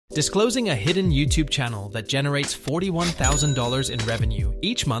disclosing a hidden YouTube channel that generates $41,000 in revenue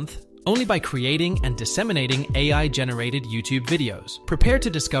each month only by creating and disseminating AI-generated YouTube videos. Prepare to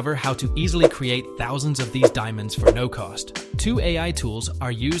discover how to easily create thousands of these diamonds for no cost. 2 AI tools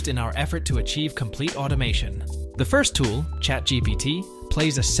are used in our effort to achieve complete automation. The first tool, ChatGPT,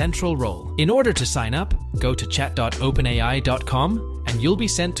 plays a central role. In order to sign up, go to chat.openai.com and you'll be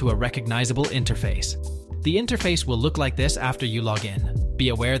sent to a recognizable interface. The interface will look like this after you log in. Be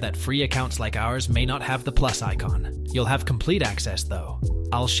aware that free accounts like ours may not have the plus icon. You'll have complete access though.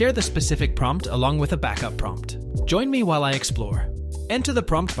 I'll share the specific prompt along with a backup prompt. Join me while I explore. Enter the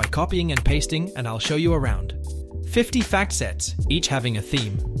prompt by copying and pasting and I'll show you around. 50 fact sets, each having a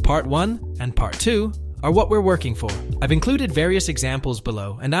theme. Part 1 and Part 2 are what we're working for. I've included various examples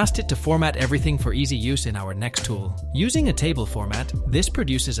below and asked it to format everything for easy use in our next tool. Using a table format, this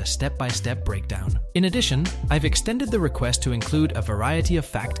produces a step-by-step breakdown. In addition, I've extended the request to include a variety of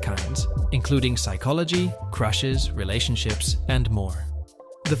fact kinds, including psychology, crushes, relationships, and more.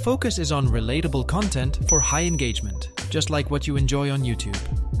 The focus is on relatable content for high engagement, just like what you enjoy on YouTube.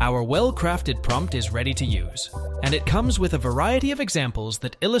 Our well-crafted prompt is ready to use, and it comes with a variety of examples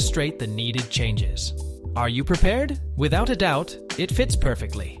that illustrate the needed changes. Are you prepared? Without a doubt, it fits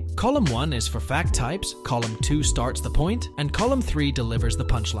perfectly. Column 1 is for fact types, column 2 starts the point, and column 3 delivers the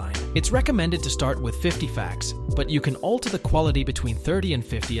punchline. It's recommended to start with 50 facts, but you can alter the quality between 30 and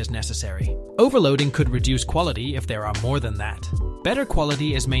 50 as necessary. Overloading could reduce quality if there are more than that. Better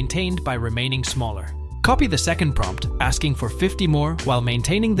quality is maintained by remaining smaller. Copy the second prompt, asking for 50 more while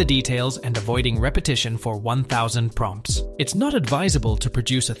maintaining the details and avoiding repetition for 1,000 prompts. It's not advisable to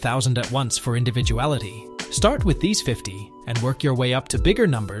produce 1,000 at once for individuality. Start with these 50 and work your way up to bigger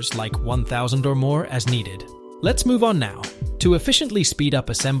numbers like 1,000 or more as needed. Let's move on now. To efficiently speed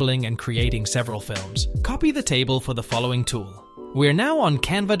up assembling and creating several films, copy the table for the following tool. We're now on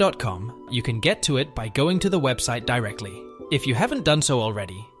canva.com. You can get to it by going to the website directly. If you haven't done so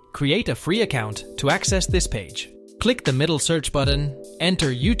already, create a free account to access this page. Click the middle search button, enter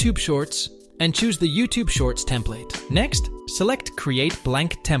YouTube Shorts, and choose the YouTube Shorts template. Next, select Create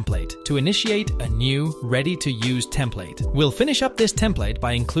Blank Template to initiate a new, ready-to-use template. We'll finish up this template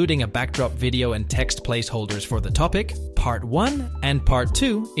by including a backdrop video and text placeholders for the topic, Part 1 and Part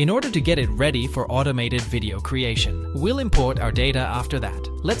 2 in order to get it ready for automated video creation. We'll import our data after that.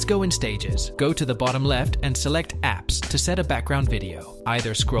 Let's go in stages. Go to the bottom left and select Apps to set a background video.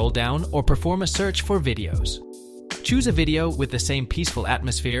 Either scroll down or perform a search for videos. Choose a video with the same peaceful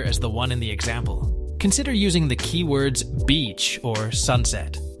atmosphere as the one in the example. Consider using the keywords beach or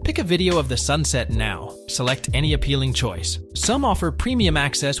sunset. Pick a video of the sunset now. Select any appealing choice. Some offer premium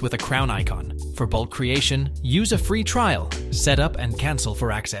access with a crown icon. For bulk creation, use a free trial. Set up and cancel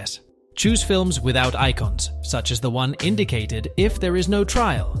for access. Choose films without icons, such as the one indicated if there is no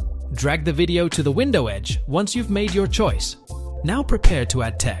trial. Drag the video to the window edge once you've made your choice. Now prepare to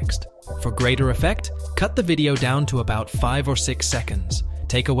add text. For greater effect, cut the video down to about 5 or 6 seconds.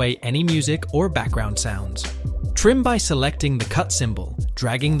 Take away any music or background sounds. Trim by selecting the cut symbol,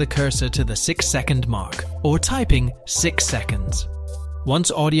 dragging the cursor to the 6-second mark, or typing 6 seconds.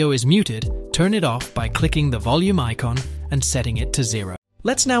 Once audio is muted, turn it off by clicking the volume icon and setting it to 0.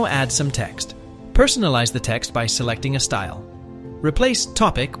 Let's now add some text. Personalize the text by selecting a style. Replace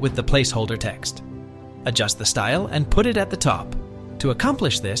topic with the placeholder text. Adjust the style and put it at the top. To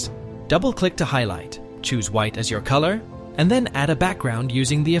accomplish this, double-click to highlight, choose white as your color, and then add a background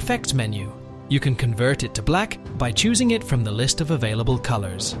using the Effects menu. You can convert it to black by choosing it from the list of available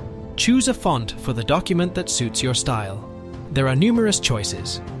colors. Choose a font for the document that suits your style. There are numerous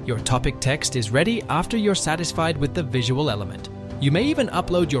choices. Your topic text is ready after you're satisfied with the visual element. You may even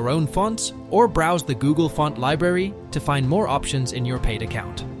upload your own fonts or browse the Google Font Library to find more options in your paid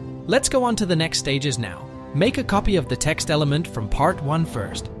account. Let's go on to the next stages now. Make a copy of the text element from Part 1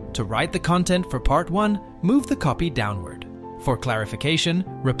 first. To write the content for Part 1, move the copy downward. For clarification,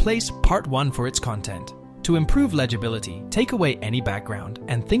 replace Part 1 for its content. To improve legibility, take away any background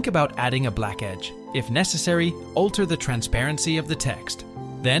and think about adding a black edge. If necessary, alter the transparency of the text.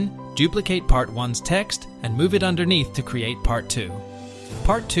 Then, duplicate Part 1's text and move it underneath to create Part 2.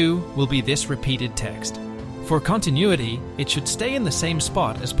 Part 2 will be this repeated text. For continuity, it should stay in the same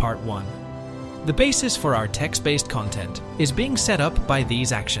spot as Part 1. The basis for our text-based content is being set up by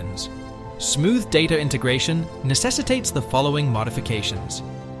these actions. Smooth data integration necessitates the following modifications.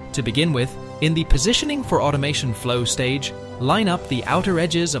 To begin with, in the Positioning for Automation Flow stage, line up the outer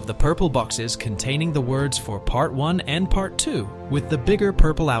edges of the purple boxes containing the words for Part 1 and Part 2 with the bigger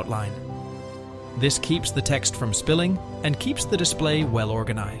purple outline. This keeps the text from spilling and keeps the display well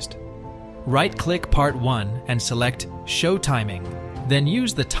organized. Right-click Part 1 and select Show Timing. Then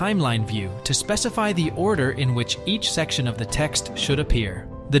use the timeline view to specify the order in which each section of the text should appear.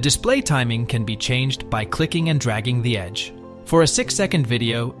 The display timing can be changed by clicking and dragging the edge. For a 6-second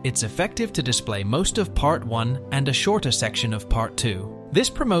video, it's effective to display most of part 1 and a shorter section of part 2. This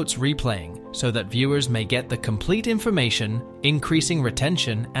promotes replaying so that viewers may get the complete information, increasing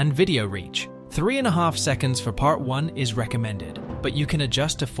retention and video reach. 3.5 seconds for part 1 is recommended, but you can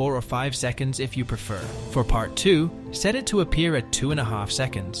adjust to 4 or 5 seconds if you prefer. For part 2, set it to appear at 2.5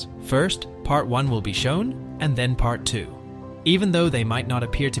 seconds. First, part 1 will be shown, and then part 2. Even though they might not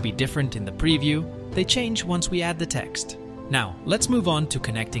appear to be different in the preview, they change once we add the text. Now, let's move on to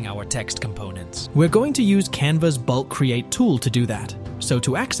connecting our text components. We're going to use Canva's bulk create tool to do that. So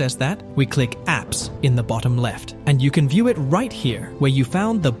to access that, we click Apps in the bottom left, and you can view it right here where you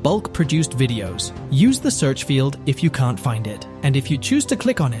found the bulk produced videos. Use the search field if you can't find it, and if you choose to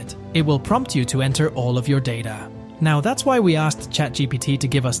click on it, it will prompt you to enter all of your data. Now that's why we asked ChatGPT to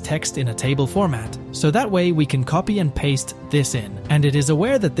give us text in a table format, so that way we can copy and paste this in, and it is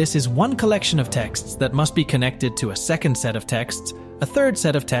aware that this is one collection of texts that must be connected to a second set of texts, a third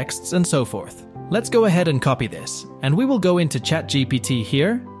set of texts, and so forth. Let's go ahead and copy this, and we will go into ChatGPT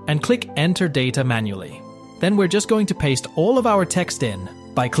here and click Enter Data manually. Then we're just going to paste all of our text in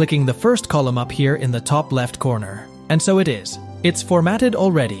by clicking the first column up here in the top left corner. And so it is. It's formatted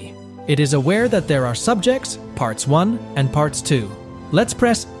already. It is aware that there are subjects, parts 1 and parts 2. Let's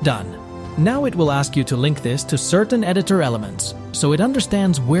press Done. Now it will ask you to link this to certain editor elements, so it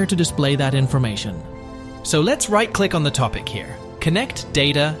understands where to display that information. So let's right-click on the topic here. Connect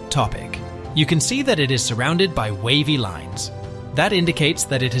Data Topic. You can see that it is surrounded by wavy lines. That indicates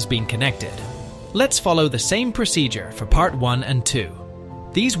that it has been connected. Let's follow the same procedure for part 1 and 2.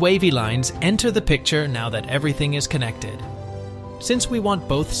 These wavy lines enter the picture now that everything is connected. Since we want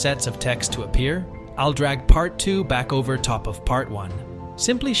both sets of text to appear, I'll drag part 2 back over top of part 1.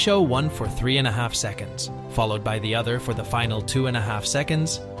 Simply show one for 3.5 seconds, followed by the other for the final 2.5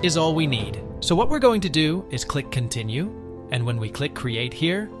 seconds is all we need. So what we're going to do is click Continue, and when we click Create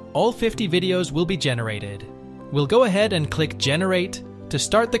here, all 50 videos will be generated. We'll go ahead and click Generate to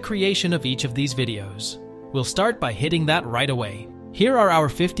start the creation of each of these videos. We'll start by hitting that right away. Here are our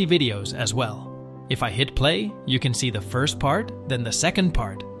 50 videos as well. If I hit play, you can see the first part, then the second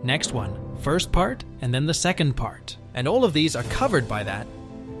part, next one, first part, and then the second part. And all of these are covered by that.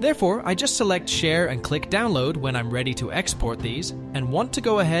 Therefore, I just select Share and click Download when I'm ready to export these and want to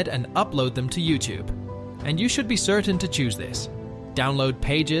go ahead and upload them to YouTube. And you should be certain to choose this. Download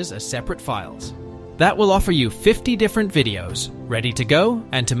pages as separate files. That will offer you 50 different videos, ready to go,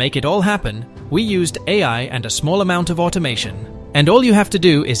 and to make it all happen, we used AI and a small amount of automation. And all you have to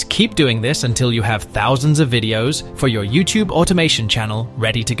do is keep doing this until you have thousands of videos for your YouTube automation channel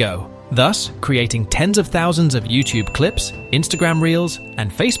ready to go. Thus, creating tens of thousands of YouTube clips, Instagram Reels,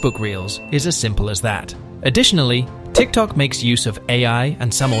 and Facebook Reels is as simple as that. Additionally, TikTok makes use of AI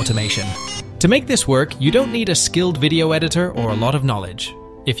and some automation. To make this work, you don't need a skilled video editor or a lot of knowledge.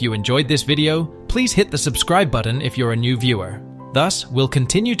 If you enjoyed this video, please hit the subscribe button if you're a new viewer. Thus, we'll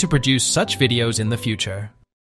continue to produce such videos in the future.